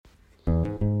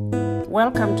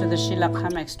Welcome to the Sheila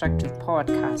Khama Extractive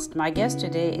Podcast. My guest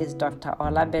today is Dr.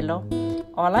 Ola Bello.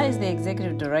 Ola is the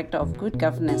Executive Director of Good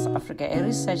Governance Africa, a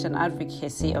research and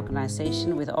advocacy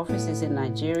organization with offices in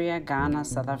Nigeria, Ghana,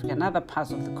 South Africa, and other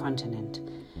parts of the continent.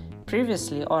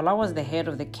 Previously, Ola was the head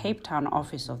of the Cape Town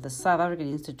office of the South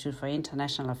African Institute for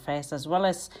International Affairs, as well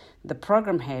as the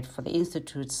program head for the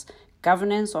Institute's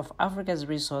Governance of Africa's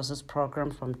Resources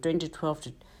program from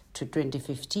 2012 to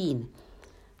 2015.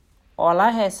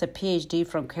 Ola has a PhD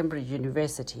from Cambridge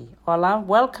University. Ola,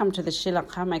 welcome to the Sheila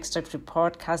Khama Extractive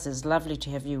Podcast. It's lovely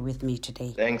to have you with me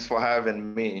today. Thanks for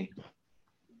having me.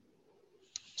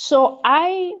 So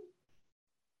I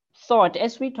thought,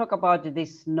 as we talk about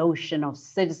this notion of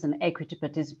citizen equity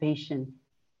participation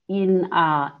in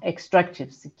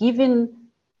extractives,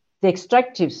 given the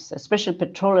extractives, especially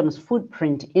petroleum's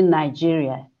footprint in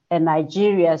Nigeria and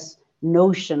Nigeria's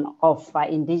notion of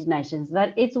indigenization,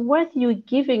 that it's worth you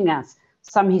giving us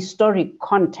some historic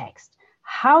context.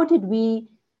 How did we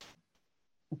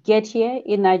get here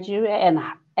in Nigeria,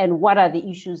 and what are the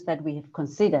issues that we have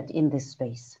considered in this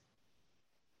space?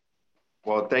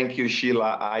 Well, thank you,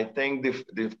 Sheila. I think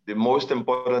the most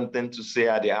important thing to say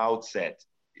at the outset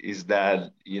is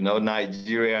that,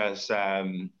 Nigeria's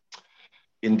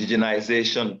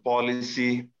indigenization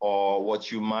policy, or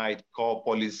what you might call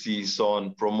policies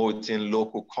on promoting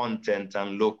local content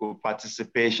and local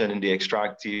participation in the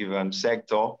extractive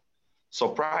sector,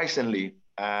 surprisingly,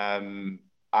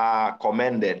 are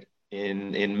commended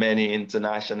in many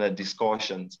international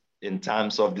discussions in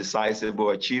terms of the sizable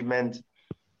achievement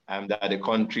that the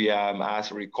country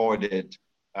has recorded.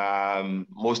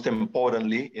 Most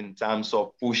importantly, in terms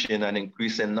of pushing an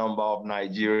increasing number of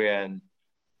Nigerian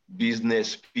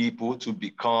business people to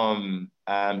become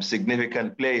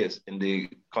significant players in the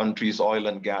country's oil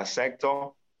and gas sector.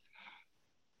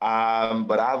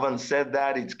 But having said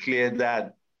that, it's clear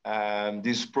that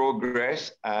this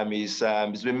progress is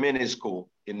minuscule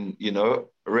in,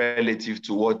 relative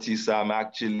to what is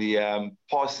actually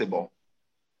possible.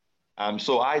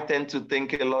 So I tend to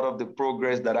think a lot of the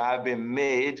progress that have been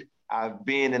made have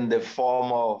been in the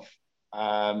form of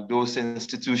those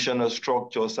institutional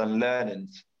structures and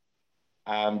learnings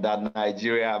that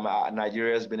Nigeria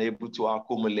has been able to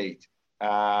accumulate,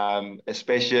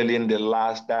 especially in the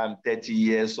last 30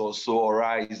 years or so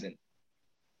horizon.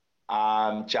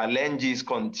 Challenges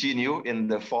continue in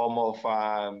the form of,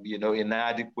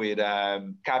 inadequate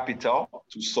capital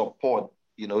to support,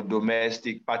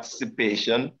 domestic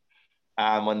participation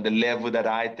on the level that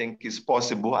I think is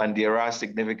possible. And there are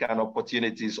significant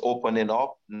opportunities opening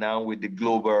up now with the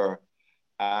global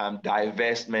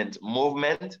divestment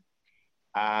movement.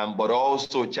 But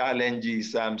also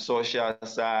challenges such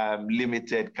as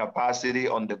limited capacity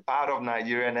on the part of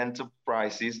Nigerian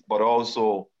enterprises, but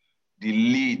also the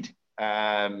lead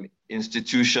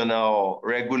institutional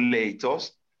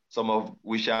regulators, some of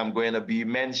which I'm going to be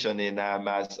mentioning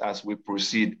as we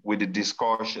proceed with the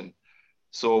discussion.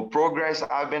 So progress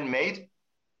has been made,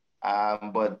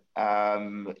 but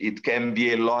it can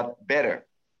be a lot better.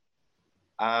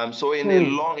 So in the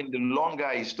longer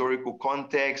historical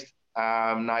context,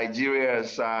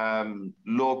 Nigeria's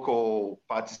local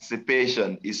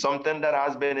participation is something that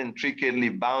has been intricately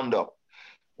bound up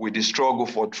with the struggle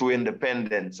for true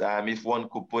independence. If one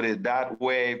could put it that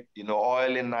way,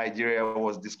 oil in Nigeria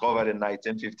was discovered in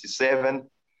 1957.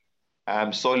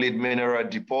 Solid mineral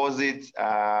deposits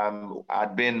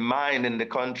had been mined in the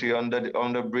country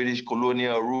under British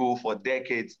colonial rule for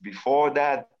decades before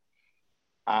that.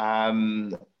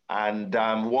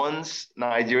 Once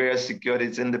Nigeria secured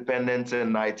its independence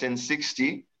in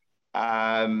 1960,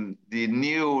 the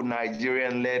new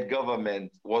Nigerian-led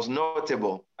government was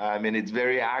notable in its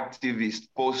very activist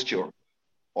posture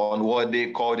on what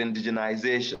they called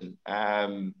indigenization,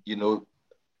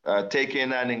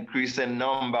 taking an increasing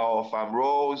number of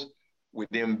roles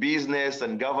within business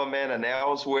and government and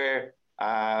elsewhere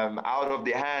out of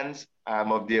the hands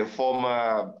of their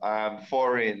former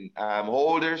foreign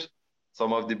holders.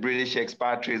 Some of the British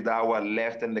expatriates that were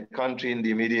left in the country in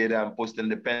the immediate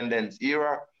post-independence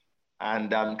era, and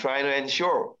trying to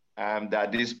ensure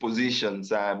that these positions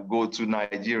go to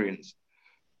Nigerians.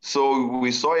 So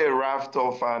we saw a raft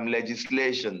of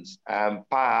legislations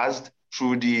passed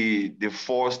through the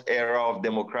first era of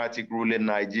democratic rule in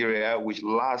Nigeria, which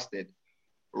lasted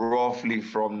roughly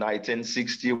from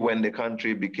 1960, when the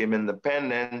country became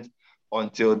independent,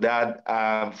 until that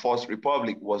First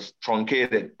Republic was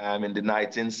truncated in the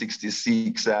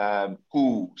 1966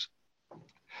 coups.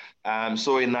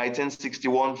 So in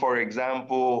 1961, for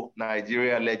example,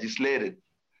 Nigeria legislated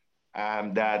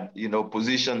that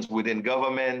positions within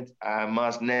government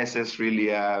must necessarily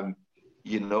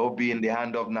be in the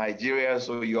hand of Nigeria.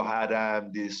 So you had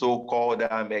the so-called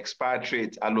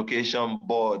Expatriate Allocation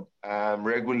Board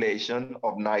regulation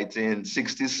of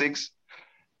 1966.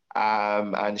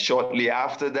 And shortly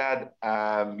after that,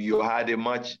 you had a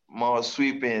much more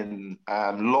sweeping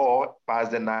law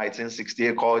passed in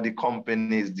 1968 called the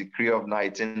Companies Decree of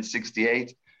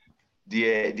 1968.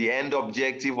 The end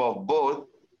objective of both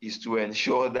is to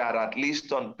ensure that, at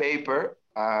least on paper,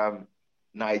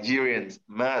 Nigerians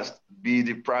must be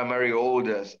the primary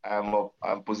holders of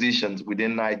positions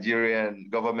within Nigerian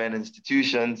government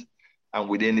institutions and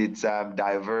within its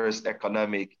diverse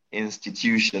economic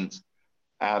institutions.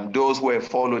 Those were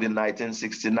followed in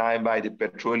 1969 by the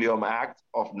Petroleum Act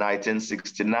of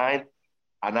 1969.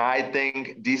 And I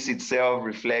think this itself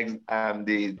reflects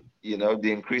the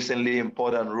increasingly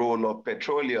important role of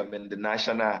petroleum in the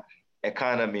national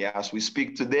economy. As we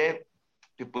speak today,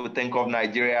 people think of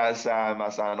Nigeria as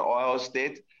an oil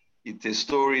state. It's a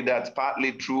story that's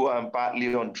partly true and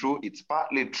partly untrue. It's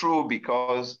partly true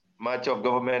because much of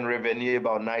government revenue,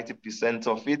 about 90%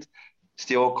 of it,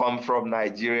 still come from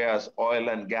Nigeria's oil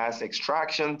and gas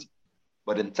extractions.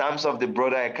 But in terms of the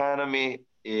broader economy,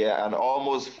 an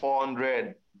almost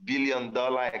 $400 billion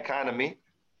economy,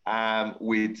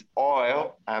 with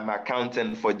oil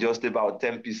accounting for just about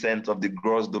 10% of the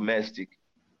gross domestic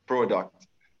product.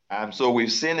 So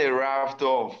we've seen a raft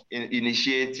of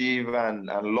initiative and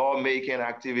lawmaking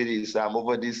activities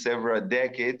over these several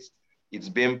decades. It's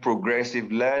been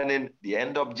progressive learning. The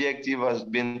end objective has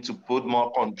been to put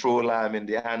more control in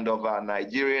the hand of our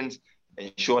Nigerians,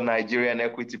 ensure Nigerian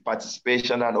equity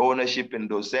participation and ownership in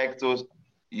those sectors,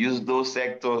 use those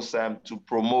sectors to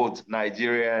promote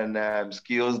Nigerian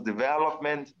skills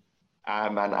development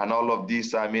and all of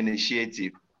these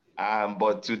initiatives.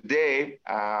 But today,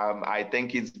 I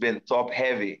think it's been top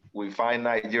heavy. We find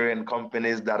Nigerian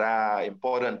companies that are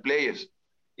important players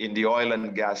in the oil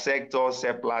and gas sector.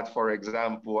 Seplat, for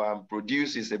example,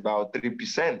 produces about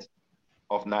 3%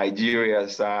 of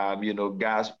Nigeria's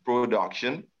gas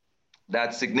production.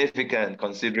 That's significant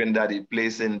considering that it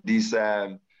plays in this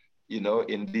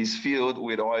in this field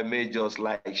with oil majors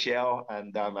like Shell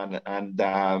and Eni.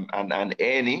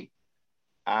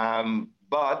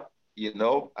 But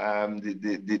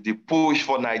the push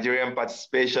for Nigerian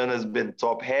participation has been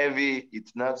top heavy.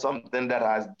 It's not something that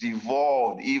has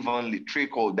devolved, evenly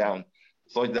trickled down,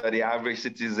 such that the average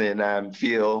citizen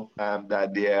feel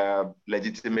that they are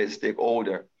legitimate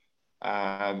stakeholder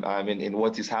in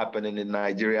what is happening in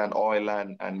Nigerian oil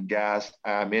and gas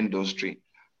industry.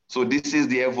 So this is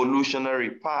the evolutionary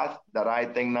path that I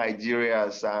think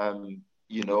Nigeria's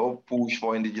push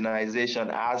for indigenization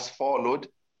has followed.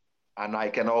 And I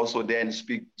can also then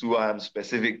speak to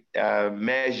specific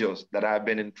measures that have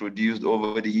been introduced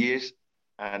over the years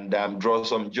and draw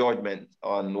some judgment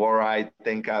on where I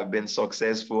think have been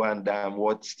successful and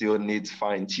what still needs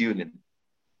fine-tuning.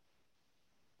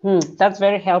 That's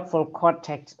very helpful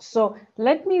context. So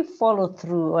let me follow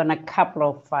through on a couple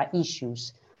of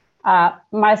issues.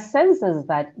 My sense is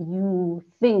that you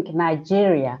think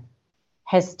Nigeria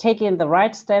has taken the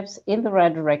right steps in the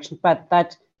right direction, but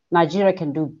that Nigeria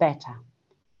can do better.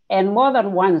 And more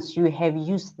than once, you have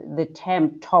used the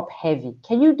term top heavy.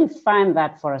 Can you define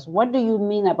that for us? What do you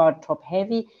mean about top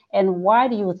heavy? And why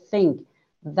do you think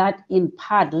that in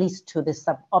part leads to the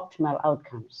suboptimal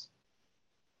outcomes?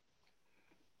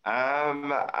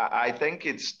 I think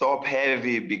it's top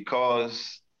heavy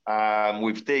because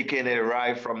we've taken it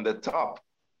right from the top.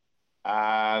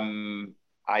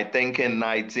 I think in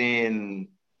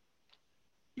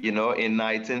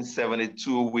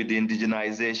 1972 with the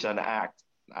Indigenization Act,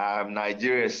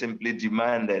 Nigeria simply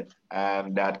demanded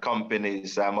that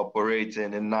companies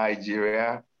operating in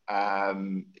Nigeria,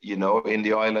 in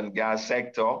the oil and gas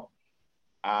sector,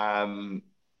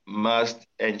 must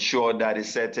ensure that a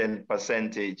certain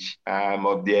percentage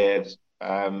of their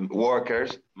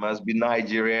workers must be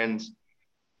Nigerians.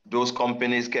 Those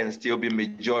companies can still be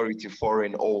majority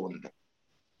foreign owned.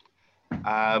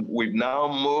 We've now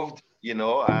moved,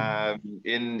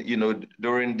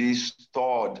 during this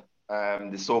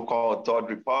the so-called Third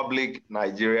Republic,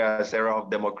 Nigeria's era of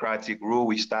democratic rule,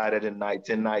 which started in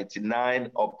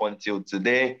 1999 up until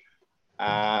today.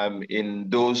 In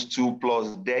those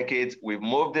 2+ decades, we've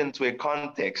moved into a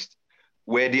context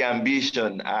where the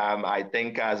ambition, I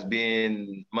think, has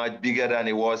been much bigger than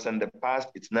it was in the past.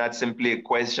 It's not simply a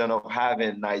question of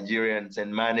having Nigerians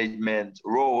in management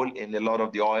role in a lot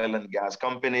of the oil and gas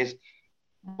companies,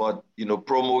 but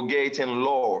promulgating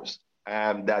laws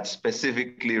that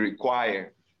specifically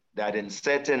require that in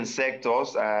certain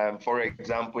sectors, for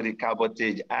example, the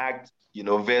Cabotage Act,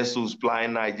 vessels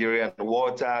plying Nigerian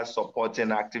water,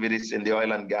 supporting activities in the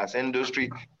oil and gas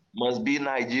industry must be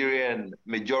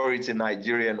majority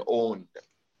Nigerian owned.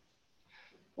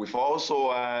 We've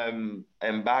also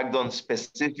embarked on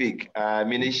specific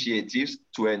initiatives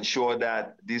to ensure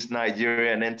that these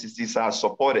Nigerian entities are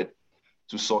supported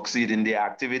to succeed in their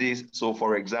activities. So,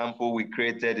 for example, we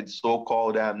created the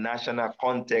so-called National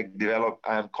Content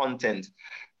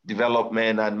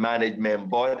Development and Management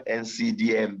Board,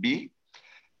 NCDMB,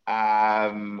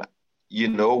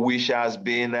 which has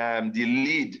been the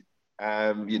lead,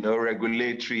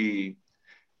 regulatory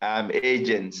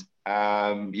agent,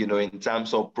 in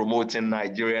terms of promoting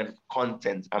Nigerian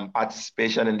content and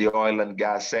participation in the oil and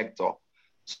gas sector.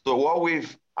 So what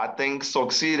we've, I think,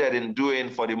 succeeded in doing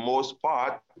for the most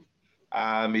part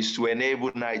is to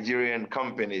enable Nigerian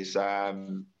companies,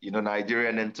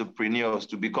 Nigerian entrepreneurs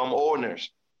to become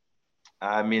owners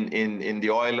in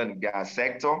the oil and gas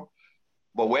sector.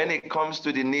 But when it comes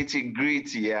to the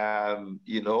nitty-gritty,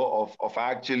 of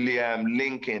actually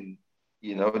linking,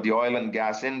 the oil and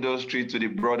gas industry to the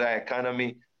broader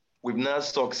economy, we've not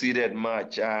succeeded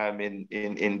much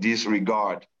in this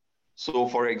regard. So,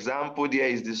 for example, there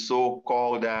is the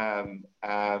so-called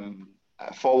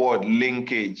forward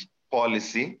linkage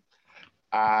policy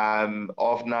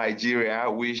of Nigeria,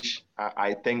 which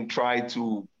I think try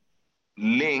to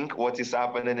link what is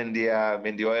happening in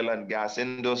the oil and gas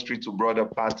industry to broader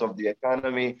parts of the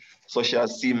economy, such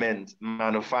as cement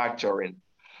manufacturing.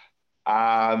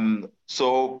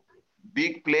 So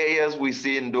big players we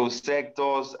see in those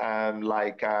sectors,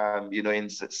 in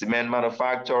cement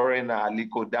manufacturing,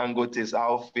 Aliko Dangote's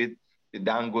outfit, the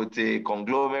Dangote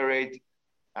conglomerate,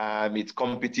 its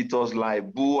competitors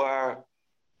like Bua,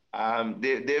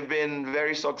 they've been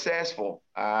very successful,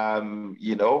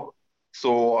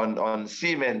 So on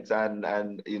cement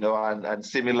and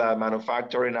similar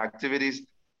manufacturing activities,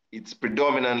 it's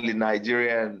predominantly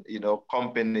Nigerian,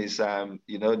 companies,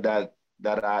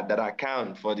 that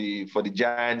account for the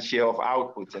giant share of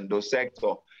output in those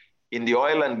sectors. In the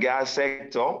oil and gas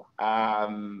sector,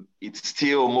 it's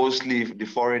still mostly the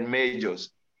foreign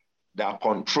majors that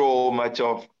control much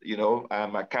of,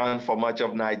 account for much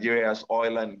of Nigeria's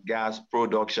oil and gas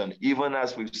production, even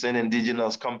as we've seen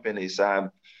indigenous companies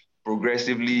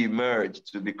progressively emerge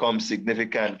to become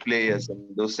significant players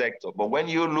in those sectors. But when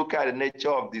you look at the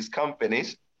nature of these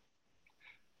companies,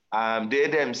 they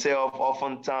themselves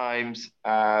oftentimes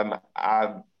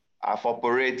have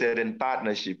operated in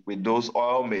partnership with those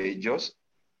oil majors.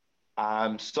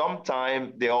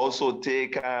 Sometimes they also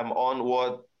take on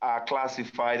what are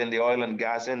classified in the oil and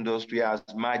gas industry as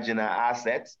marginal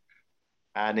assets,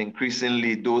 and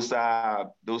increasingly those have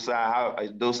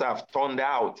turned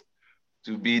out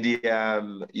to be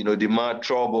the more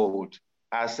troubled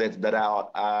assets that are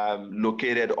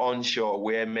located onshore,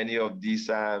 where many of these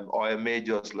oil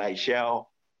majors like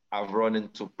Shell have run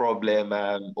into problem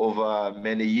over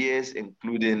many years,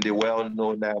 including the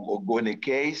well-known Ogoni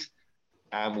case,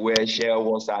 where Shell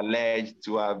was alleged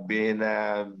to have been,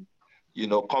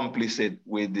 complicit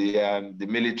with the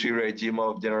military regime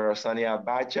of General Sani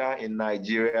Abacha in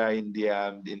Nigeria in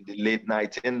the late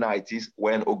 1990s,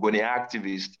 when Ogoni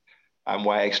activists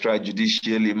were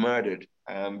extrajudicially murdered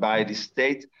by the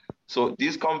state. So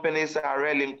these companies are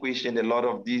relinquishing a lot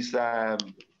of these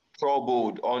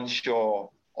troubled onshore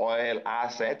oil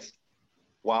assets,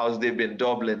 whilst they've been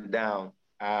doubling down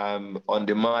on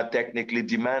the more technically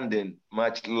demanding,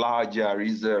 much larger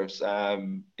reserves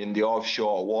in the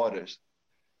offshore waters.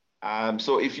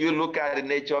 So if you look at the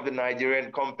nature of the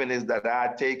Nigerian companies that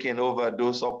are taking over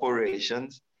those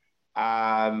operations,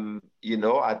 I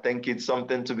think it's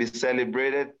something to be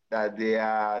celebrated that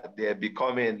they're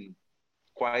becoming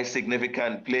quite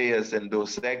significant players in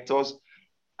those sectors.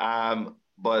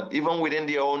 But even within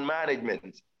their own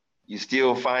management, you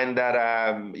still find that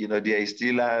there is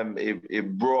still a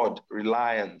broad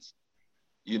reliance,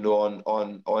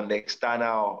 on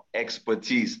external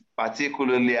expertise,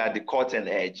 particularly at the cutting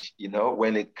edge,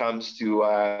 when it comes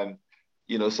to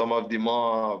some of the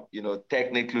more,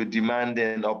 technically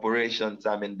demanding operations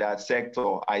in that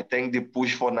sector. I think the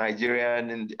push for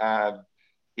Nigerian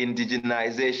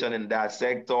indigenization in that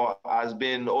sector has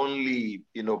been only,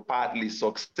 partly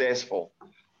successful.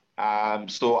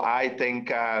 So I think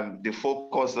the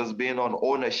focus has been on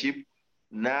ownership,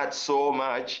 not so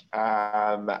much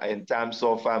in terms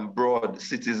of broad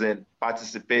citizen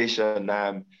participation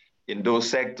in those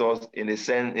sectors,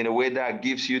 in a way that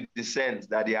gives you the sense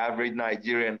that the average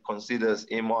Nigerian considers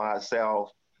him or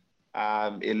herself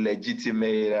a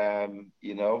legitimate,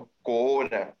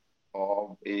 co-owner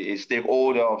or a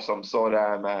stakeholder of some sort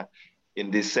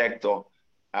in this sector.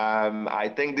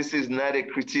 I think this is not a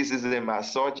criticism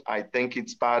as such. I think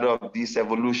it's part of this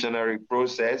evolutionary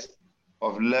process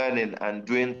of learning and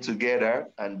doing together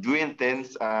and doing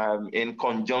things in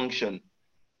conjunction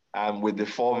with the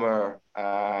former,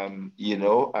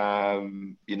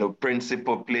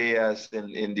 principal players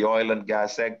in the oil and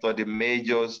gas sector, the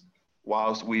majors,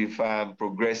 whilst we've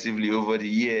progressively over the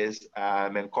years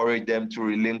encouraged them to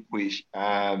relinquish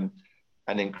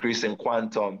an increasing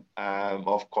quantum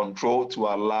of control to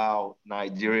allow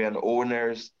Nigerian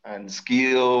owners and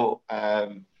skill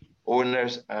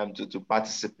owners to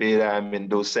participate in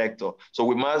those sectors. So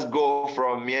we must go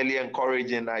from merely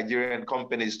encouraging Nigerian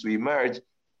companies to emerge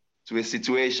to a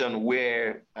situation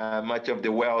where much of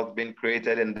the wealth being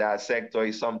created in that sector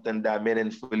is something that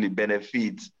meaningfully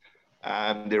benefits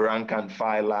the rank and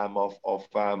file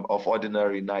of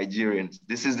ordinary Nigerians.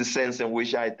 This is the sense in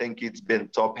which I think it's been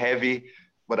top heavy,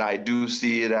 but I do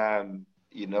see it, as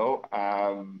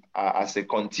a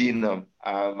continuum,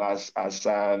 as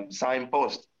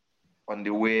signpost on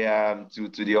the way to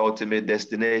the ultimate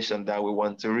destination that we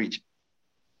want to reach.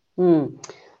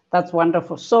 That's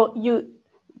wonderful. So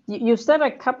you said a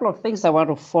couple of things I want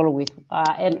to follow with,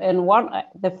 and one,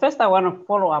 the first I want to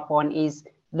follow up on is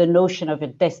the notion of a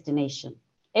destination.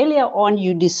 Earlier on,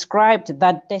 you described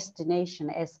that destination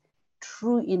as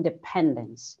true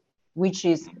independence, which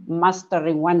is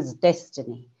mastering one's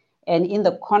destiny. And in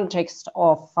the context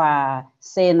of,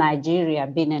 say, Nigeria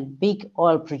being a big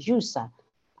oil producer,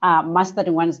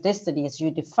 mastering one's destiny, as you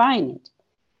define it,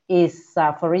 is,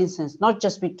 for instance, not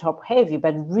just be top heavy,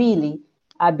 but really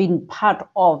being part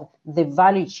of the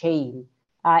value chain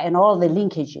and all the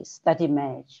linkages that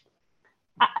emerge.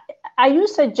 Are you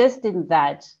suggesting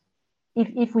that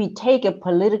if we take a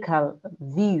political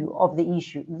view of the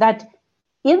issue, that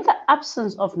in the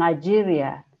absence of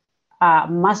Nigeria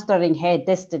mastering her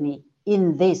destiny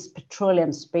in this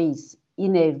petroleum space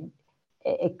in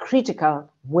a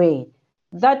critical way,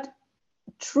 that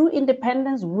true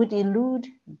independence would elude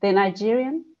the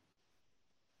Nigerian?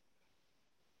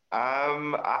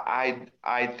 I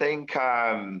think,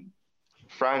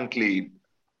 frankly,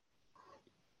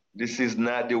 this is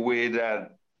not the way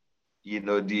that,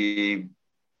 the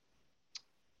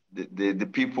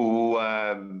people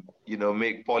who,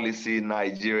 make policy in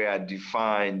Nigeria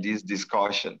define this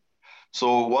discussion.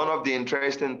 So one of the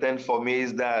interesting things for me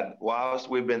is that whilst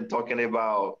we've been talking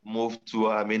about move to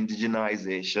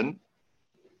indigenization,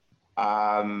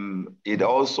 it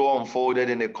also unfolded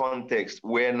in a context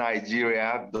where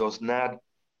Nigeria does not,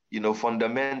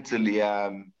 fundamentally,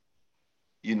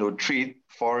 treat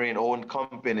foreign-owned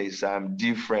companies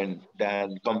different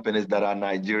than companies that are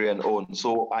Nigerian-owned.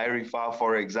 So I refer,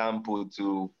 for example,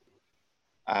 to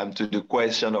the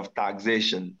question of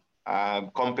taxation.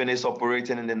 Companies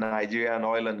operating in the Nigerian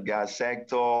oil and gas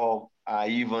sector are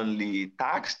evenly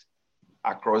taxed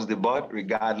across the board,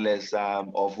 regardless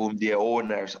of whom their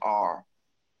owners are.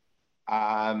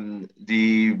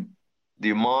 The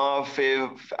more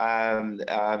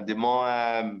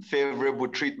favorable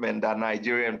treatment that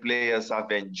Nigerian players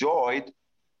have enjoyed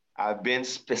have been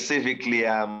specifically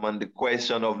on the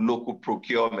question of local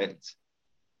procurement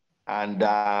and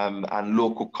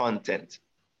local content.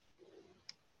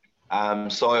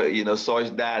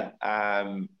 Such that,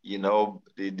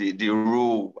 the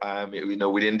rule,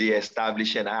 within the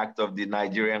Establishing Act of the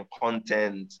Nigerian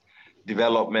Content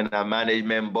Development and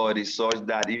Management Body, such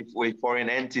that if a foreign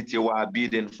entity were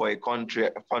bidding for a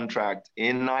contract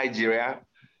in Nigeria,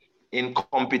 in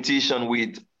competition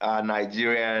with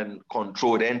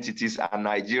Nigerian-controlled entities, and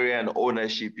Nigerian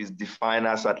ownership is defined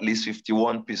as at least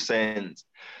 51%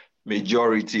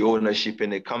 majority ownership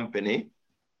in a company,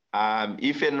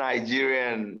 if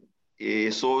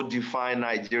a so defined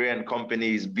Nigerian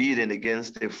company is bidding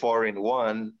against a foreign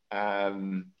one,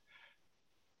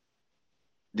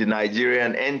 the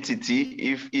Nigerian entity,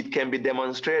 if it can be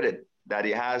demonstrated that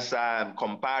it has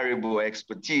comparable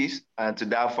expertise to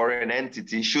that foreign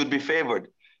entity, should be favored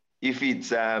if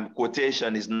its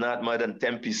quotation is not more than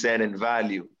 10% in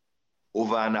value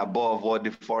over and above what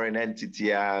the foreign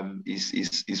entity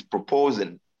is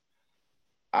proposing.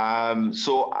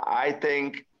 So I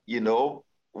think,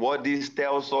 what this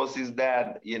tells us is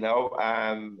that,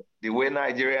 the way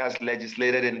Nigeria has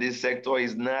legislated in this sector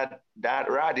is not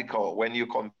that radical when you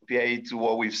compare it to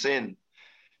what we've seen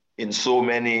in so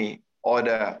many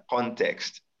other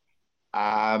contexts.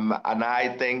 And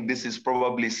I think this is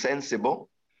probably sensible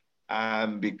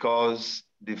because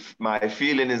my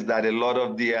feeling is that a lot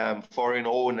of the foreign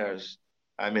owners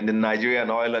in the Nigerian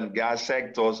oil and gas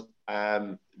sectors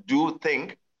do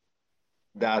think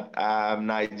that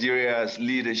Nigeria's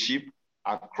leadership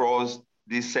across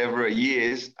these several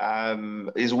years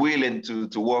is willing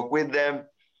to work with them.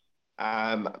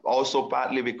 Also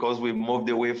partly because we moved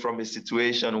away from a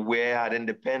situation where at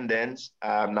independence,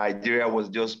 Nigeria was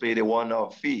just paid a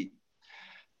one-off fee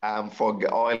for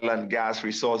oil and gas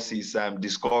resources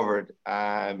discovered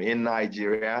in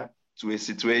Nigeria, to a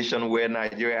situation where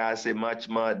Nigeria has a much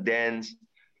more dense,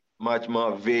 much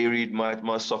more varied, much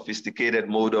more sophisticated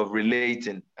mode of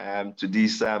relating to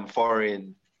these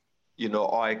foreign,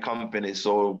 oil companies.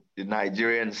 So the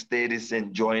Nigerian state is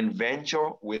in joint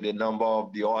venture with a number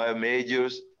of the oil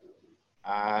majors.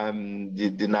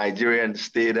 The Nigerian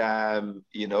state,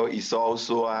 is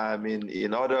also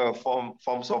in other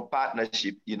forms of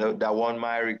partnership, that one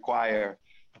might require,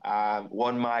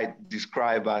 one might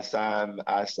describe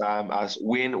as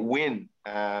win-win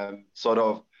sort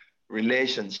of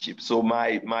relationship. So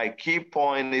my key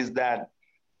point is that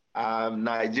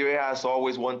Nigeria has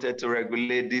always wanted to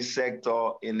regulate this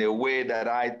sector in a way that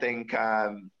I think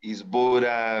is both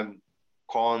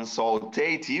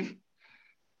consultative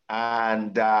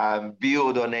and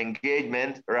build on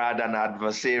engagement rather than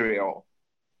adversarial.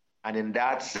 And in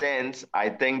that sense, I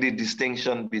think the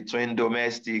distinction between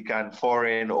domestic and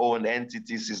foreign-owned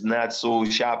entities is not so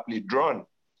sharply drawn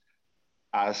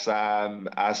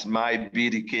as might be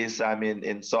the case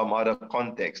in some other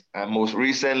context. And most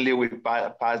recently, we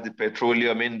passed the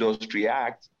Petroleum Industry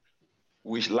Act,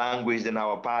 which languished in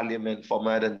our parliament for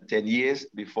more than 10 years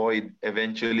before it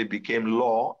eventually became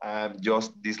law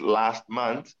just this last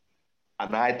month.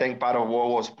 And I think part of what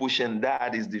was pushing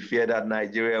that is the fear that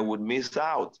Nigeria would miss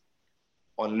out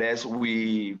unless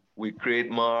we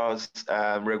create more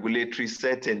regulatory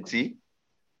certainty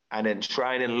and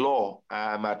enshrine in law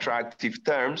attractive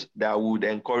terms that would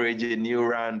encourage a new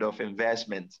round of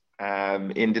investment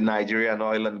in the Nigerian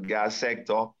oil and gas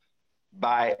sector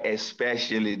by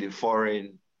especially the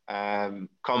foreign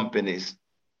companies.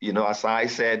 As I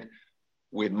said,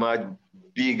 with much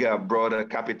bigger, broader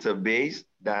capital base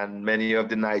than many of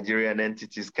the Nigerian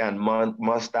entities can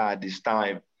muster at this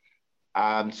time.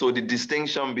 So the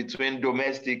distinction between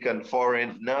domestic and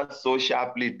foreign, not so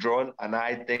sharply drawn. And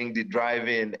I think the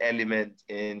driving element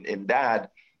in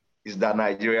that is that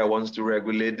Nigeria wants to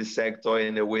regulate the sector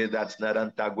in a way that's not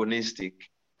antagonistic,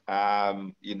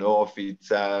 of its,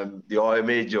 the oil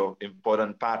major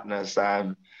important partners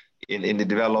in the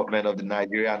development of the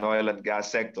Nigerian oil and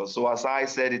gas sector. So as I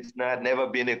said, it's never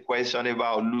been a question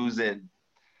about losing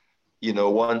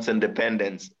one's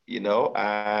independence.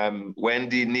 When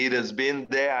the need has been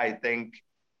there, I think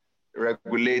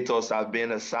regulators have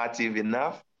been assertive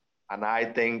enough. And I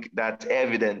think that's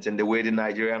evident in the way the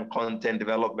Nigerian Content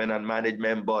Development and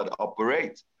Management Board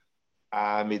operates.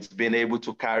 It's been able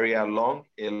to carry along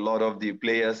a lot of the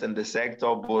players in the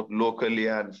sector, both locally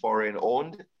and foreign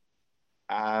owned.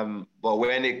 But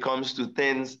when it comes to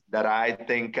things that I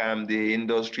think the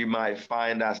industry might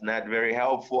find as not very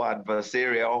helpful,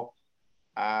 adversarial,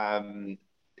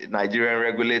 Nigerian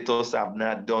regulators have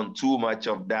not done too much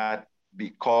of that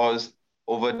because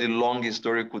over the long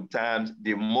historical times,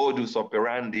 the modus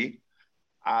operandi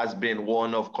has been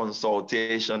one of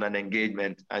consultation and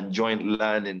engagement and joint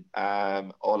learning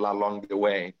all along the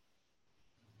way.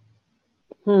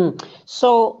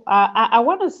 So I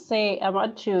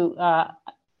want to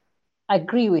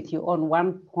agree with you on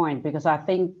one point, because I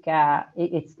think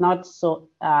it's not so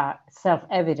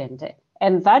self-evident,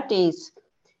 and that is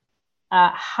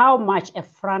how much a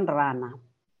front runner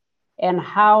and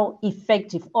how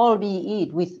effective,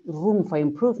 albeit with room for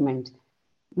improvement,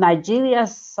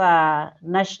 Nigeria's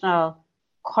National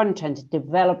Content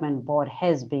Development Board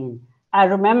has been. I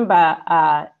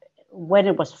remember when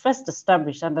it was first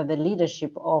established under the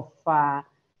leadership of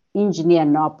Engineer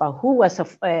Nopa, who was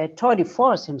a tour de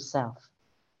force himself.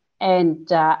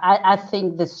 And I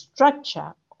think the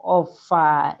structure of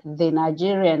the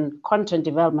Nigerian Content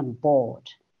Development Board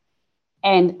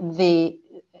and the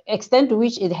extent to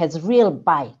which it has real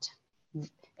bite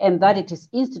and that it is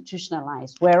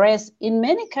institutionalized. Whereas in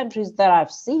many countries that I've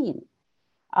seen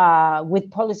with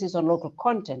policies on local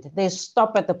content, they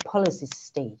stop at the policy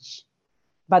stage,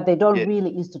 but they don't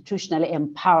really institutionally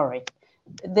empower it.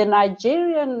 The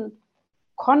Nigerian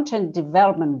Content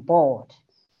Development Board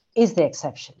is the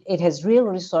exception. It has real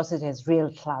resources, it has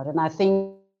real clout, and I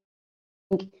think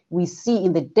we see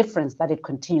in the difference that it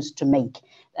continues to make.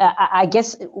 I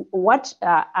guess what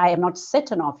I am not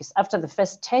certain of is after the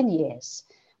first 10 years,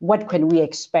 what can we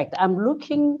expect? I'm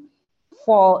looking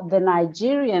for the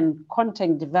Nigerian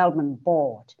Content Development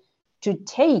Board to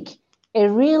take a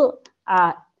real,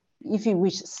 if you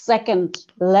wish, second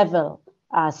level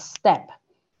step.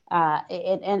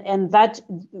 And that,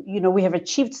 we have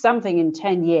achieved something in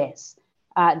 10 years.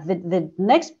 The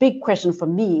next big question for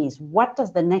me is, what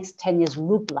does the next 10 years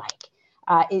look like?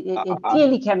 It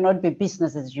clearly cannot be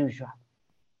business as usual.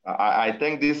 I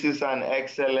think this is an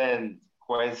excellent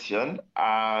question.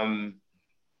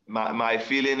 My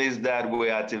feeling is that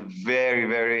we're at a very,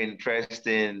 very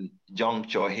interesting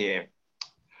juncture here.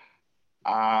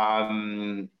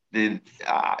 Part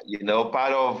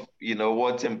of,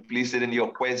 what's implicit in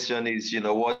your question is,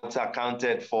 what's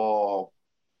accounted for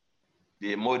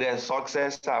the model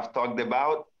success I've talked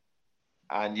about,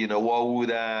 and,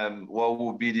 what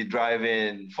would be the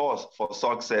driving force for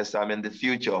success in the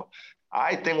future.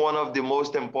 I think one of the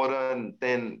most important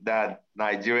things that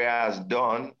Nigeria has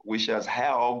done, which has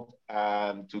helped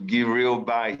to give real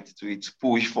bite to its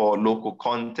push for local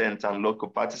content and local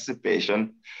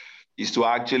participation, is to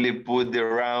actually put the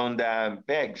round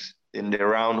pegs in the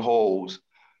round holes.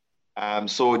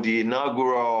 So the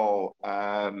inaugural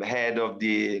head of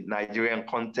the Nigerian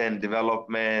Content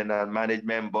Development and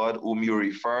Management Board, whom you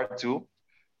refer to,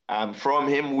 from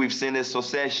him, we've seen a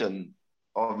succession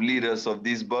of leaders of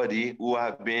this body who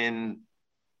have been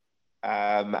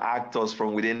actors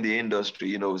from within the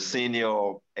industry,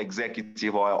 senior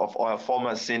executive or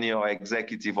former senior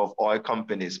executive of oil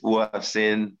companies who have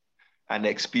seen and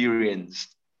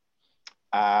experienced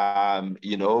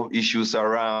issues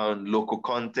around local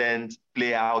content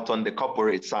play out on the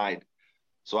corporate side.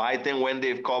 So I think when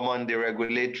they've come on the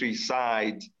regulatory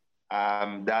side,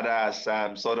 that has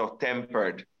sort of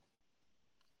tempered,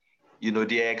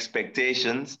 their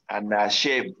expectations and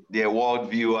shaped their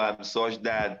worldview such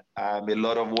that a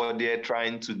lot of what they're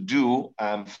trying to do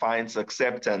finds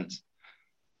acceptance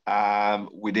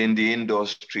within the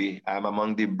industry,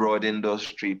 among the broad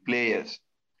industry players.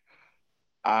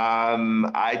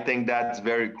 I think that's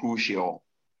very crucial.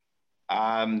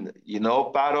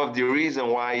 Part of the reason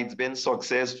why it's been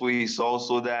successful is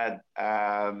also that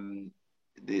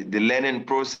the learning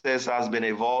process has been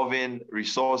evolving,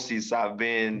 resources have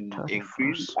been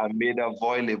increased and made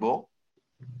available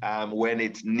when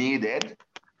it's needed.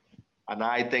 And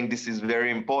I think this is very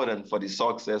important for the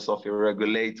success of a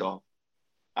regulator.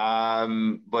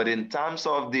 But in terms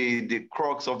of the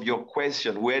crux of your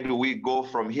question, where do we go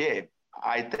from here?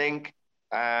 I think,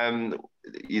 a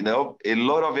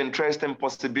lot of interesting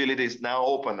possibilities now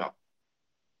open up.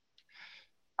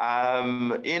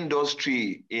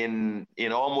 Industry in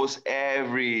almost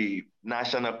every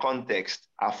national context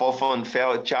have often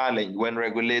felt challenged when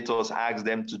regulators ask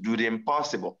them to do the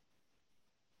impossible.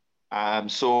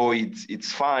 So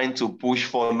it's fine to push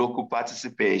for local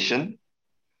participation,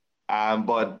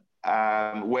 but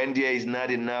when there is not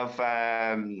enough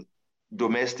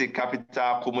domestic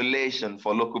capital accumulation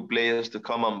for local players to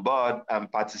come on board and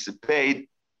participate,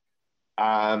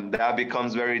 that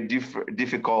becomes very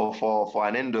difficult for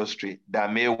an industry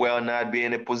that may well not be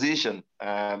in a position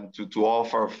to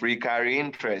offer free carry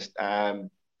interest to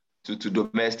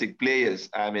domestic players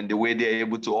in the way they're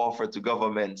able to offer to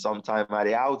government sometime at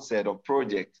the outset of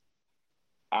projects.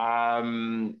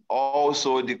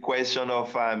 Also the question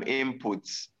of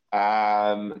inputs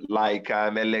like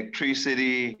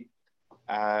electricity,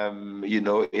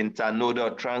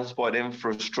 internodal transport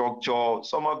infrastructure,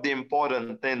 some of the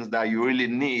important things that you really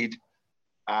need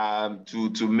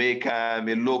to make a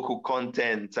local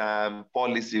content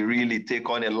policy really take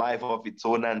on a life of its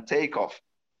own and take off.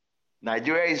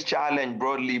 Nigeria is challenged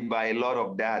broadly by a lot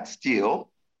of that still.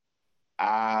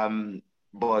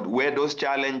 But where those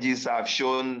challenges have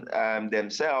shown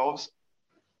themselves,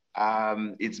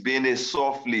 it's been a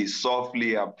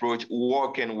softly approach,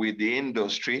 working with the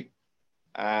industry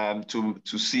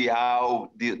to see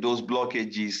how those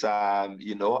blockages, are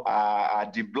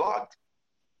deblocked.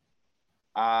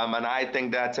 And I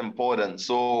think that's important.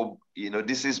 So,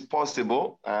 this is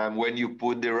possible when you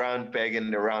put the round peg in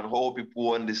the round hole,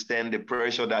 people understand the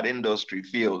pressure that industry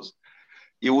feels.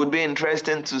 It would be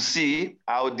interesting to see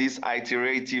how this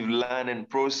iterative learning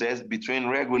process between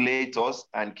regulators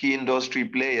and key industry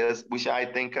players, which I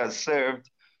think has served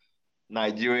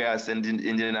Nigeria's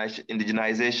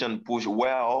indigenization push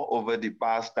well over the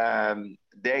past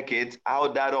decades, how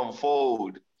that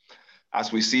unfold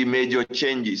as we see major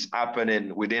changes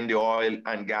happening within the oil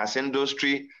and gas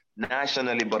industry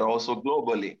nationally, but also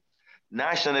globally.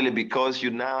 Nationally, because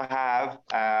you now have,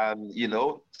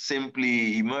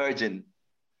 simply emerging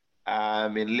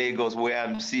in Lagos, where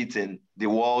I'm sitting, the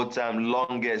world's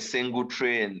longest single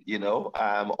train,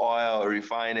 oil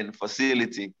refining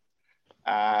facility,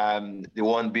 the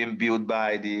one being built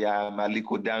by the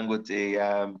Aliko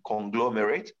Dangote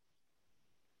conglomerate.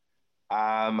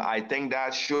 I think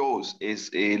that shows is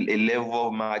a level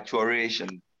of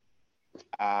maturation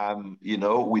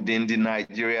within the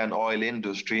Nigerian oil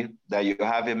industry, that you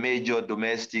have a major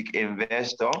domestic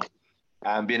investor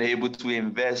being able to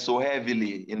invest so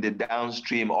heavily in the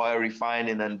downstream oil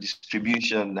refining and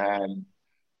distribution,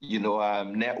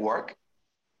 network.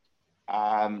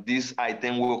 This, I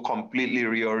think, will completely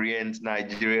reorient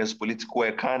Nigeria's political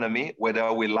economy,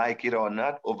 whether we like it or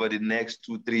not, over the next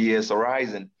 2-3 years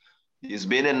horizon. There's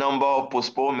been a number of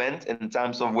postponements in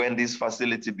terms of when this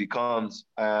facility becomes,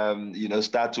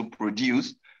 start to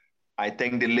produce. I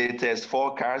think the latest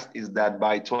forecast is that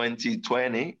by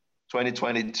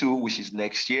 2022, which is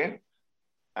next year,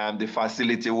 the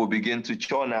facility will begin to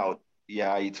churn out,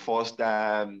 its first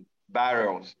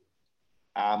barrels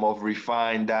of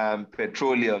refined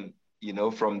petroleum,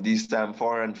 from this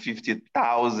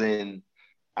 450,000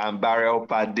 barrel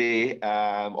per day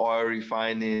oil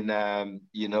refining,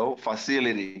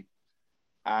 facility.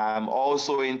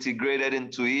 Also integrated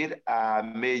into it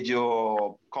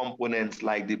major components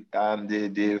like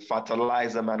the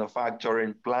fertilizer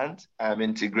manufacturing plant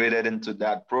integrated into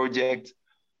that project.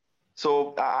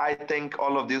 So I think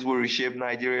all of this will reshape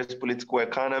Nigeria's political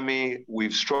economy.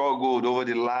 We've struggled over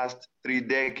the last 3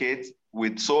 decades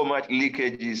with so much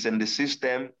leakages in the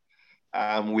system,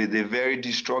 with a very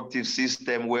destructive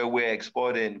system where we're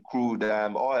exporting crude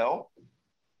oil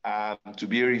to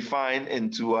be refined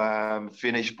into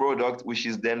finished product, which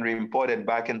is then reimported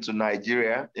back into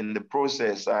Nigeria in the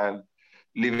process,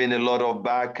 leaving a lot of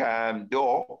back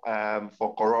door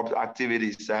for corrupt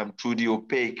activities through the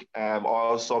opaque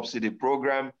oil subsidy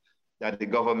program that the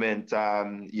government,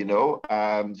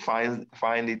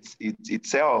 finds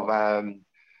itself,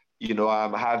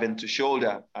 having to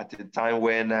shoulder at a time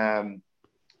when, I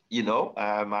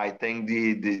think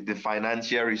the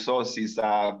financial resources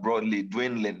are broadly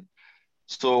dwindling.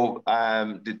 So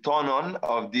the turn-on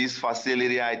of this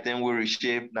facility, I think, will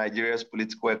reshape Nigeria's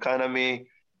political economy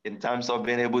in terms of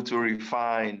being able to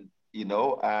refine,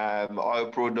 oil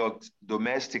products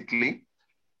domestically,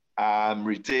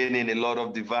 retaining a lot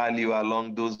of the value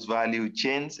along those value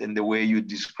chains in the way you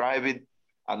describe it,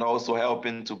 and also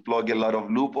helping to plug a lot of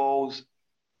loopholes.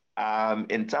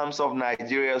 In terms of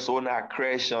Nigeria's own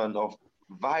accretion of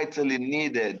vitally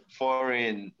needed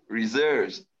foreign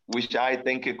reserves, which I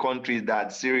think a country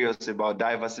that's serious about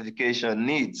diversification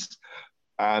needs.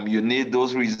 You need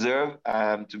those reserves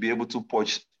to be able to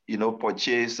purchase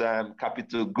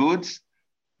capital goods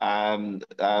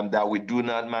that we do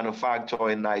not manufacture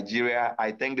in Nigeria.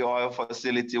 I think the oil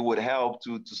facility would help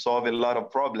to solve a lot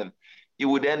of problems. It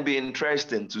would then be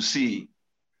interesting to see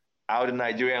how the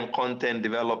Nigerian Content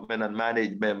Development and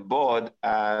Management Board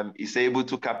is able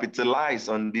to capitalize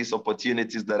on these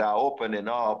opportunities that are opening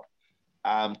up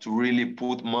to really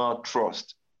put more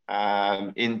trust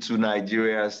into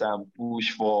Nigeria's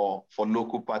push for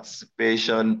local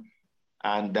participation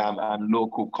and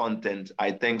local content.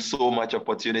 I think so much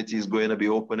opportunity is going to be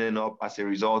opening up as a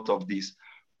result of this.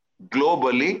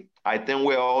 Globally, I think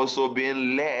we're also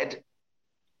being led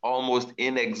almost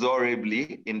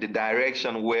inexorably in the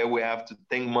direction where we have to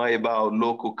think more about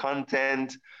local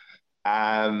content,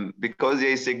 because there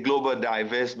is a global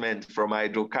divestment from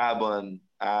hydrocarbon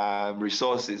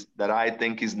resources that I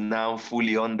think is now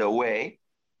fully underway.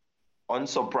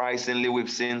 Unsurprisingly,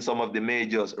 we've seen some of the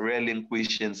majors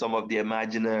relinquishing some of the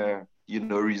imaginary,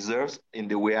 reserves in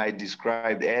the way I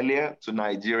described earlier to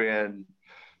Nigerian,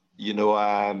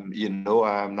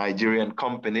 Nigerian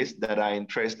companies that are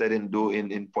interested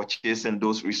in purchasing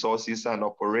those resources and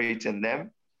operating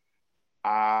them.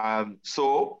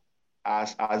 So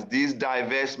as this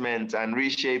divestment and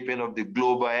reshaping of the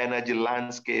global energy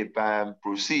landscape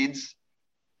proceeds,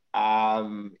 what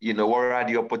are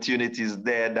the opportunities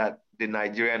there that the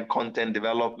Nigerian Content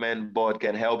Development Board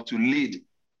can help to lead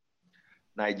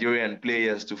Nigerian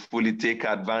players to fully take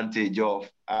advantage of?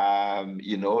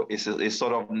 It's a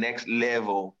sort of next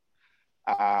level,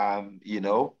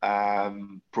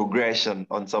 progression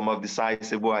on some of the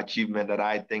sizable achievement that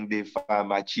I think they've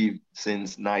achieved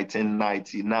since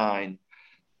 1999.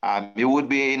 It would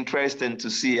be interesting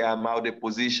to see how they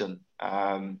position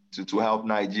to help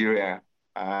Nigeria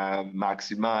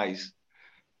maximize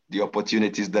the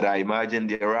opportunities that I imagine.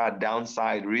 There are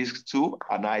downside risks too,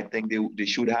 and I think they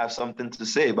should have something to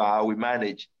say about how we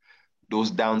manage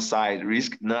those downside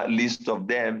risks, not least of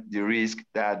them, the risk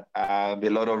that a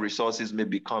lot of resources may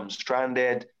become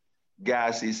stranded.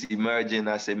 Gas is emerging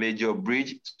as a major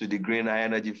bridge to the greener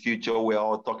energy future we're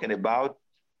all talking about.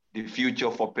 The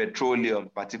future for petroleum,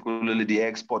 particularly the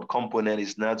export component,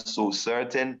 is not so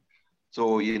certain.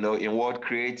 So, in what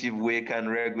creative way can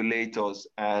regulators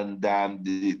and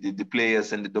the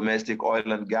players in the domestic oil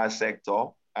and gas sector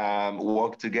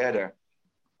work together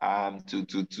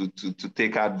to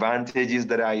take advantages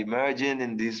that are emerging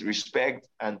in this respect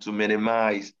and to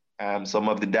minimize some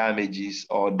of the damages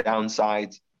or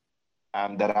downsides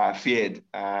that are feared,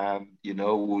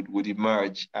 would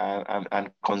emerge and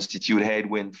constitute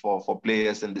headwind for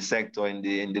players in the sector in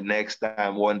the next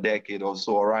 1 decade or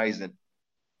so horizon.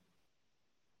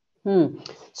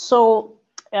 So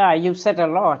you've said a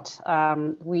lot.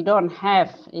 We don't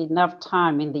have enough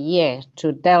time in the year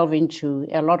to delve into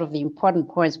a lot of the important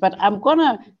points, but I'm going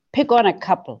to pick on a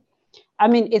couple. I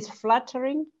mean, it's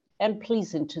flattering and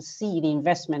pleasant to see the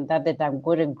investment that the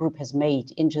Dangote Group has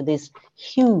made into this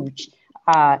huge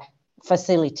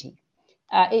facility.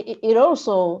 It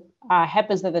also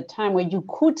happens at a time when you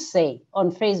could say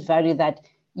on face value that,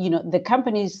 the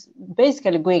company is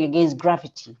basically going against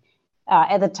gravity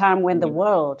at the time when the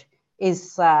world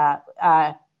is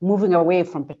moving away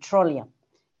from petroleum.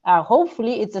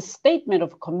 Hopefully, it's a statement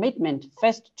of commitment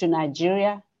first to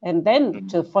Nigeria and then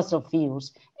to fossil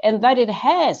fuels, and that it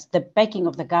has the backing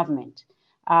of the government,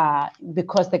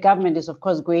 because the government is, of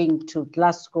course, going to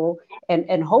Glasgow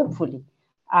and hopefully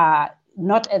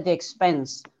not at the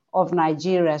expense of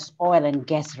Nigeria's oil and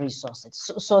gas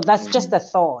resources. So that's just a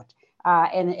thought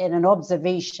and an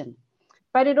observation.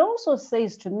 But it also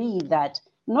says to me that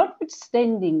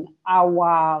notwithstanding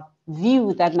our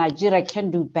view that Nigeria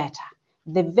can do better,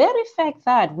 the very fact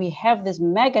that we have this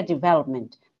mega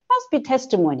development must be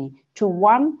testimony to,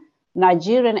 one,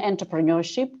 Nigerian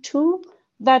entrepreneurship, two,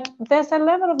 that there's a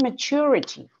level of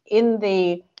maturity in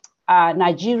the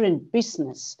Nigerian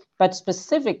business, but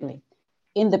specifically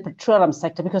in the petroleum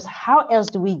sector, because how else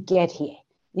do we get here,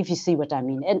 if you see what I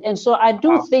mean? And so I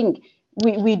do think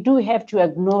we do have to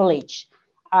acknowledge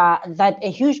that a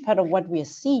huge part of what we are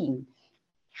seeing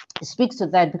speaks to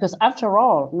that, because after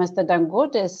all, Mr.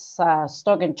 Dangote's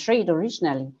stock and trade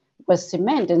originally was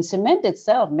cement, and cement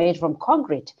itself, made from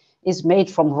concrete, is made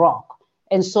from rock.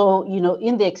 And so,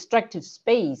 in the extractive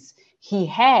space, he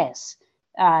has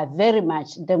very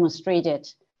much demonstrated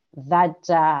that,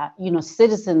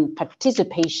 citizen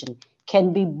participation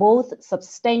can be both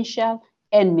substantial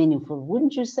and meaningful.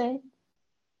 Wouldn't you say?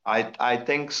 I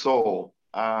think so.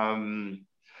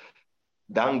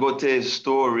 Dangote's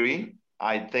story,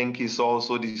 I think, is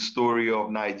also the story of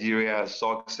Nigeria's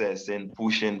success in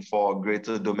pushing for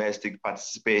greater domestic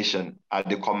participation at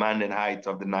the commanding height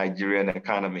of the Nigerian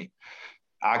economy.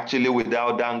 Actually,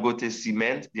 without Dangote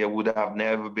cement, there would have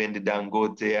never been the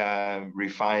Dangote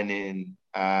refining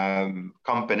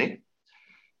company.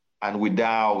 And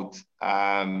without,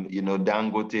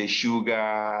 Dangote sugar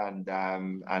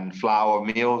and flour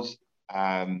mills,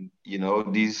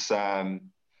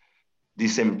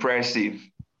 this impressive,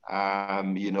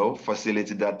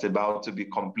 facility that's about to be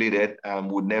completed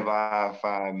would never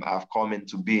have come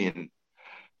into being.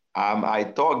 I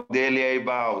talked earlier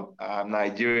about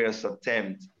Nigeria's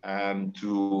attempt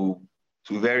to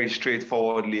very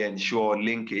straightforwardly ensure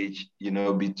linkage,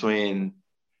 between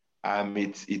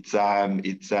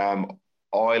its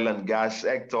oil and gas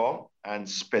sector and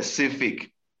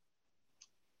specific,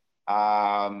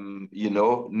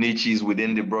 niches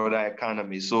within the broader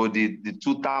economy. So the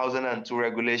 2002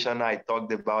 regulation I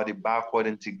talked about, the backward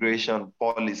integration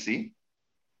policy,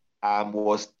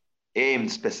 was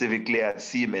aimed specifically at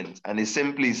cement. And it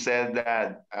simply said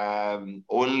that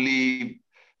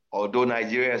although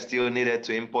Nigeria still needed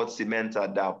to import cement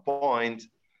at that point,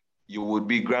 you would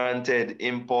be granted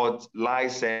import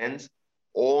license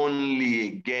only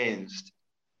against,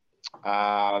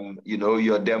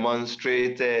 your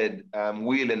demonstrated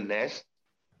willingness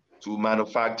to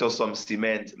manufacture some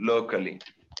cement locally.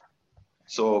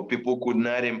 So people could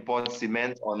not import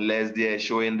cement unless they're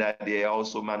showing that they're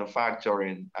also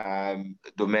manufacturing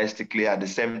domestically at the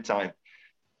same time.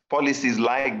 Policies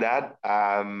like that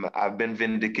have been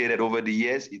vindicated over the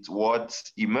years. It's what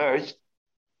emerged.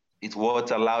 It's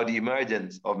what allowed the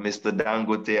emergence of Mr.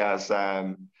 Dangote as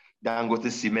Dangote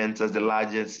Cement as the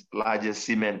largest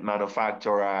cement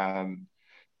manufacturer,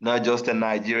 not just in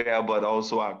Nigeria, but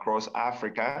also across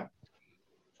Africa.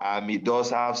 It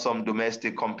does have some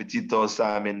domestic competitors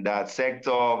in that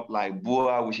sector, like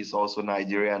Bua, which is also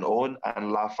Nigerian owned,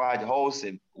 and Lafarge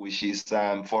Holcim, which is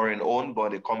foreign owned,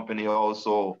 but the company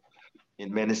also,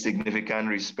 in many significant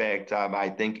respects, I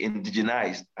think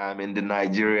indigenized in the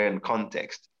Nigerian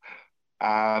context.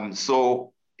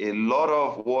 So a lot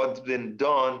of what's been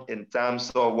done in terms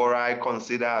of what I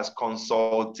consider as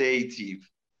consultative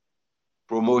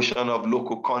promotion of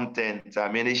local content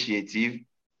initiative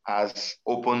has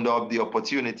opened up the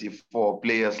opportunity for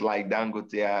players like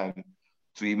Dangote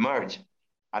to emerge.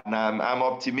 And I'm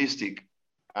optimistic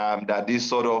that this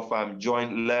sort of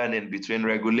joint learning between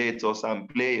regulators and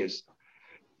players,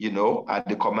 at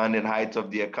the commanding height of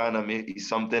the economy is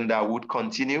something that would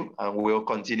continue and will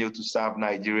continue to serve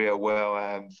Nigeria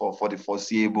well for the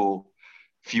foreseeable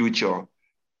future.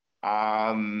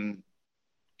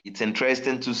 It's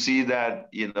interesting to see that,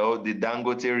 the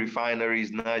Dangote refinery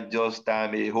is not just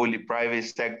a wholly private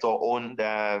sector owned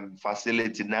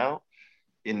facility now.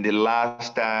 In the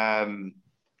last,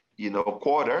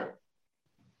 quarter,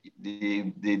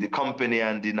 the company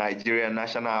and the Nigerian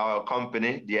National Oil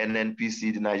Company, the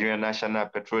NNPC, the Nigerian National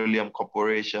Petroleum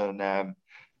Corporation,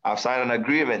 have signed an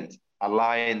agreement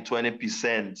allowing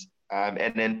 20%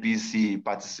 NNPC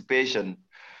participation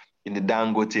in the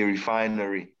Dangote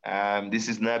refinery. This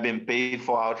is now being paid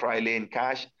for outrightly in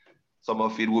cash. Some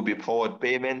of it will be forward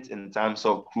payment in terms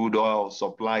of crude oil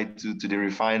supplied to the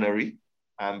refinery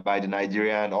by the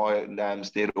Nigerian oil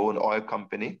state-owned oil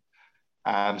company.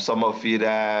 Some of it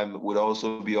would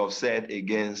also be offset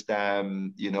against,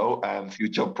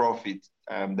 future profit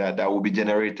that will be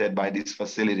generated by this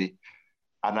facility.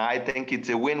 And I think it's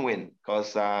a win-win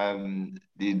because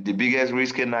the biggest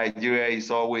risk in Nigeria is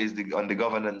always on the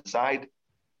governance side.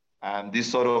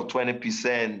 This sort of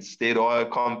 20% state oil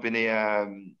company,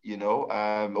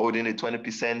 holding a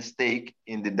 20% stake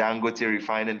in the Dangote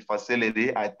refining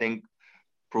facility, I think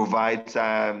provides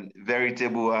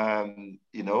veritable,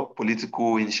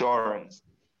 political insurance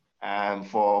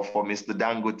for Mr.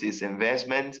 Dangote's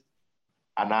investment.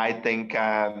 And I think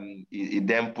it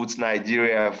then puts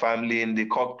Nigeria family in the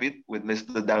cockpit with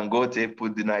Mr. Dangote,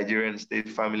 put the Nigerian state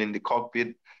family in the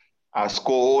cockpit as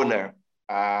co-owner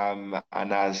and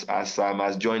as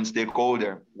joint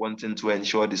stakeholder, wanting to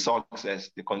ensure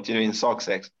the continuing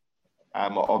success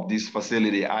of this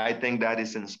facility. I think that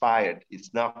is inspired.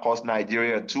 It's not cost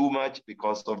Nigeria too much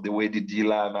because of the way the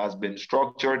deal has been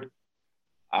structured.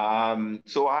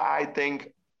 So I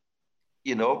think,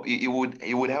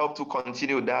 it would help to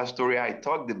continue that story I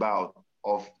talked about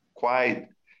of quite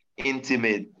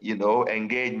intimate,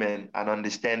 engagement and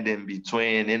understanding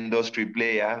between industry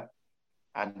player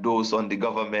and those on the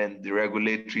government, the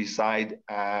regulatory side,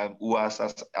 who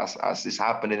as is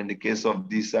happening in the case of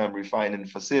this refining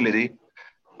facility,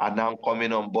 are now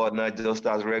coming on board not just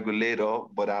as regulator,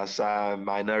 but as a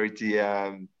minority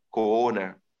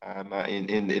co-owner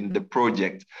in the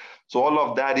project. So all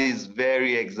of that is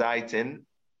very exciting.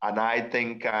 And I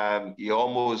think it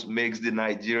almost makes the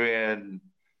Nigerian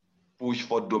push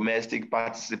for domestic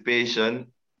participation,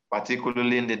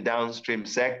 particularly in the downstream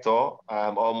sector,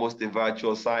 almost a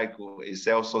virtuous cycle, a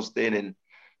self-sustaining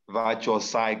virtuous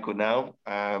cycle now,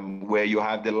 where you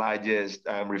have the largest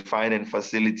refining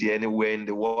facility anywhere in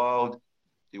the world.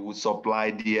 It would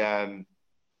supply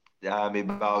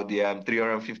about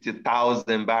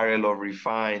 350,000 barrels of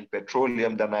refined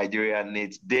petroleum that Nigeria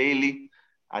needs daily.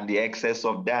 And the excess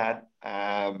of that,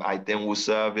 I think, will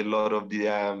serve a lot of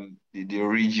the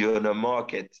regional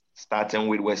market, starting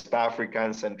with West Africa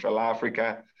and Central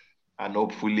Africa, and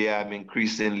hopefully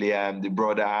increasingly the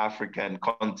broader African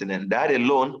continent. That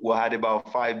alone will add about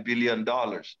 $5 billion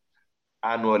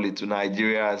annually to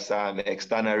Nigeria's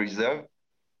external reserve.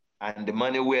 And the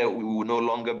money where we will no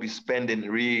longer be spending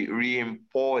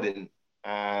re-importing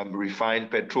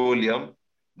refined petroleum,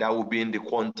 that will be in the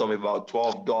quantum about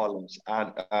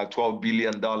 $12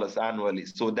 billion annually.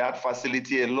 So that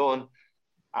facility alone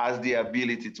has the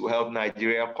ability to help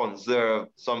Nigeria conserve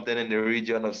something in the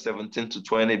region of 17 to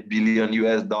 20 billion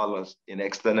US dollars in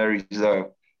external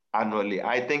reserve annually.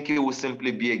 I think it will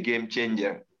simply be a game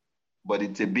changer, but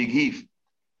it's a big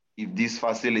if this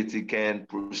facility can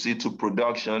proceed to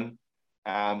production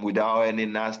without any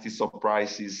nasty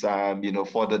surprises,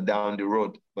 further down the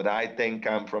road. But I think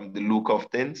from the look of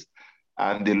things,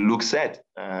 they look set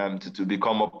to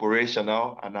become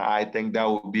operational. And I think that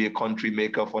will be a country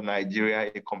maker for Nigeria,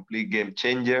 a complete game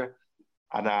changer.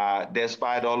 And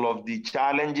despite all of the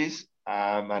challenges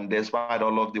and despite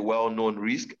all of the well-known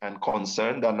risk and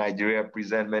concern that Nigeria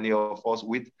present many of us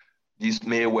with, this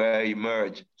may well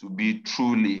emerge to be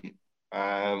truly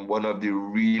one of the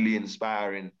really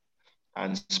inspiring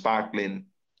and sparkling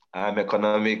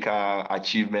economic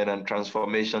achievement and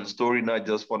transformation story, not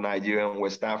just for Nigeria and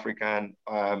West Africa,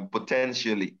 and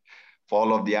potentially for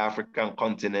all of the African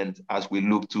continent as we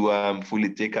look to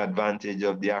fully take advantage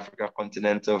of the Africa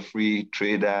Continental Free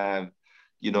Trade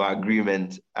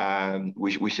agreement,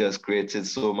 which has created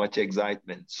so much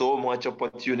excitement, so much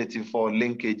opportunity for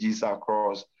linkages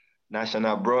across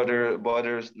national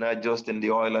borders, not just in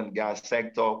the oil and gas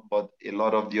sector, but a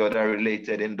lot of the other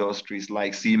related industries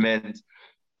like cement,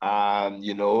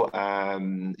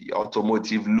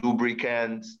 automotive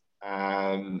lubricants,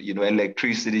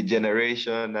 electricity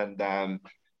generation, and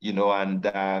and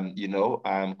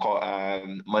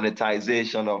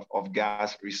monetization of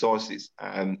gas resources.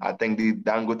 I think the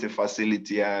Dangote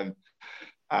facility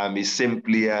is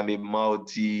simply a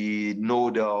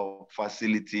multi-nodal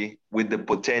facility with the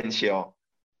potential,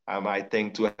 I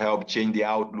think, to help change the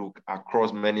outlook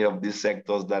across many of these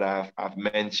sectors that I've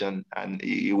mentioned. And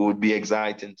it would be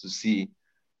exciting to see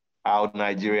how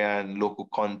Nigerian local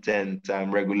content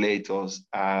regulators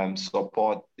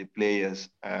support the players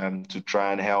to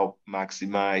try and help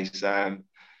maximize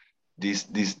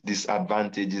these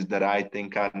advantages that I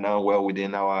think are now well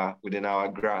within our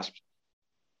grasp.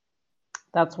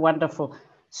 That's wonderful.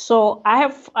 So I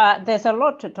have, there's a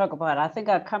lot to talk about. I think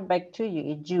I'll come back to you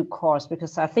in due course,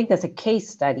 because I think there's a case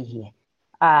study here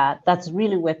that's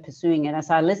really worth pursuing. And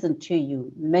as I listen to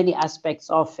you, many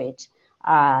aspects of it,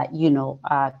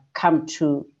 come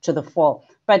to the fore.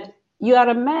 But you are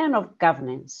a man of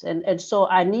governance. And so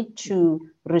I need to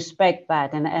respect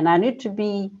that. And I need to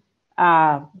be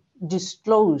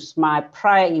disclose my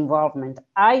prior involvement.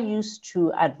 I used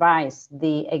to advise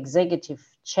the executive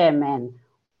chairman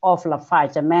of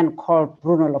Lafarge, a man called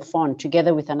Bruno Lafont,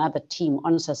 together with another team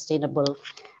on sustainable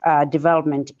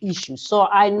development issues. So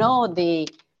I know the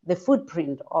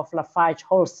footprint of Lafarge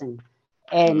Holcim,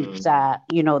 and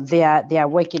they are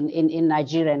working in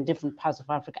Nigeria and different parts of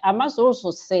Africa. I must also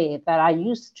say that I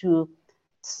used to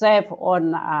serve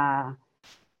on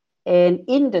an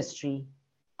industry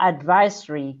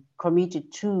advisory committee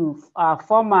to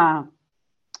former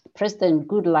President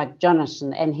Goodluck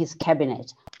Jonathan and his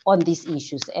cabinet on these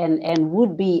issues, and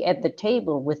would be at the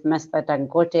table with Mr.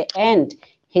 Dangote and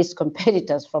his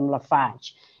competitors from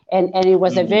Lafarge. And it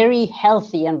was a very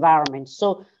healthy environment.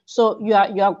 So you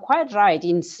are quite right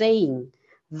in saying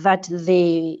that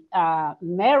the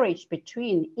marriage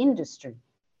between industry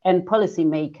and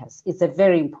policymakers is a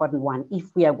very important one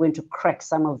if we are going to crack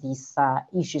some of these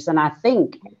issues. And I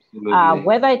think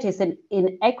whether it is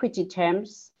in equity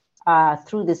terms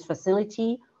through this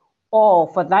facility,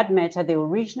 or for that matter, the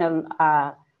original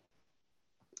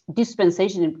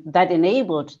dispensation that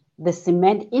enabled the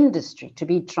cement industry to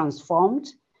be transformed.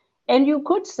 And you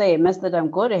could say Mr.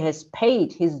 Dangote has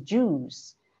paid his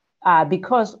dues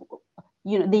because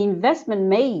the investment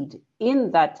made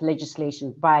in that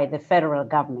legislation by the federal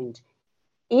government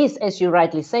is, as you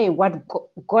rightly say, what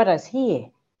got us here.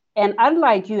 And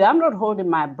unlike you, I'm not holding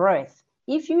my breath.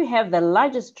 If you have the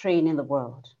largest train in the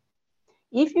world,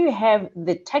 if you have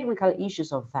the technical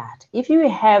issues of that, if you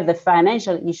have the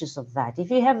financial issues of that, if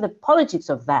you have the politics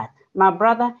of that, my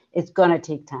brother, it's going to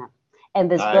take time. And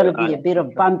there's going to be a bit of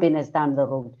bumpiness down the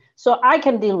road. So I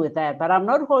can deal with that, but I'm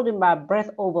not holding my breath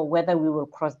over whether we will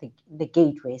cross the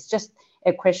gateway. It's just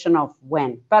a question of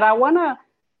when. But I want to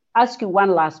ask you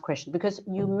one last question, because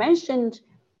you mentioned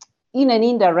in an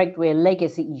indirect way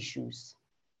legacy issues,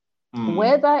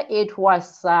 whether it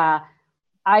was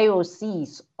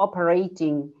IOCs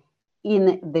operating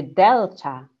in the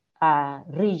Delta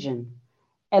region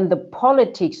and the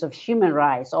politics of human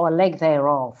rights or lack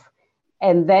thereof,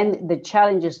 and then the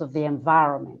challenges of the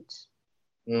environment.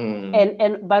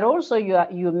 But also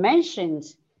you mentioned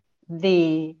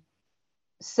the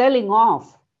selling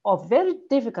off of very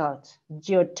difficult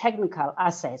geotechnical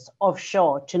assets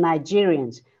offshore to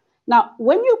Nigerians. Now,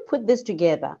 when you put this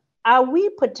together, are we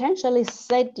potentially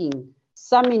setting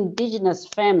some indigenous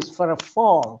firms for a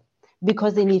fall?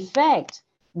 Because in effect,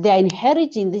 they're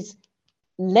inheriting these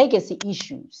legacy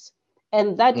issues,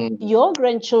 and that your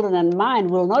grandchildren and mine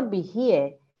will not be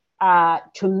here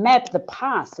to map the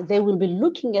past. They will be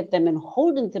looking at them and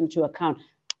holding them to account.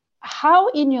 How,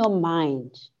 in your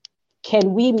mind,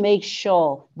 can we make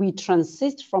sure we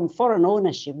transit from foreign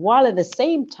ownership while at the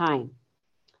same time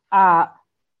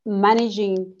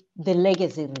managing the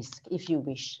legacy risk, if you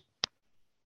wish?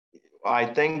 I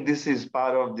think this is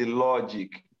part of the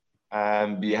logic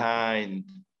behind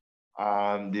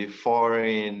the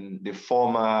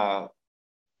former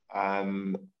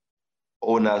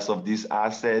owners of this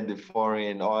asset, the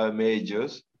foreign oil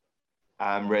majors,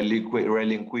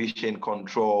 relinquishing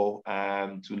control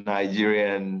to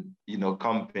Nigerian,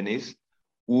 companies,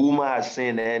 whom are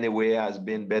seen anyway has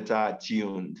been better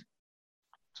attuned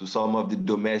to some of the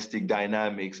domestic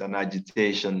dynamics and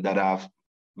agitation that have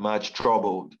much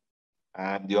troubled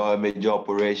the oil major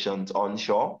operations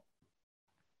onshore.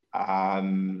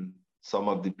 Some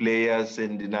of the players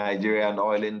in the Nigerian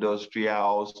oil industry are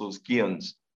also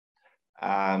scions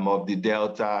of the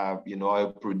Delta,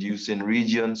 oil producing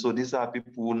region. So these are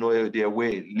people who know their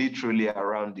way literally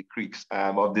around the creeks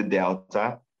of the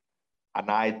Delta.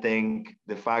 And I think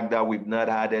the fact that we've not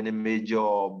had any major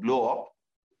blow up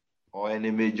or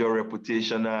any major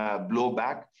reputational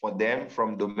blowback for them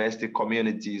from domestic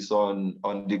communities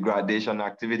on degradation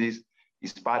activities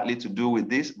is partly to do with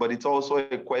this, but it's also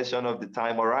a question of the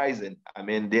time horizon. I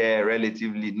mean, they're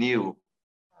relatively new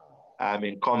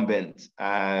incumbents,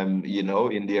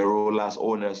 in their role as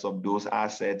owners of those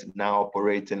assets, now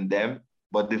operating them.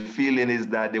 But the feeling is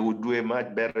that they would do a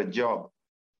much better job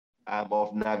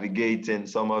of navigating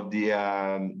some of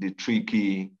the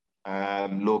tricky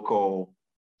local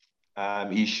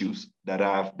issues that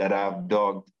have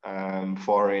dogged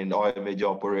foreign oil major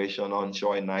operation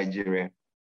onshore in Nigeria.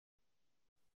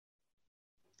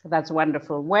 That's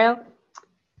wonderful. Well,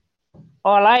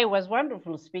 Ola, it was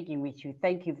wonderful speaking with you.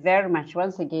 Thank you very much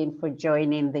once again for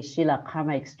joining the Sheila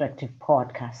Khama Extractive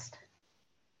Podcast.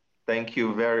 Thank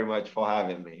you very much for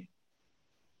having me.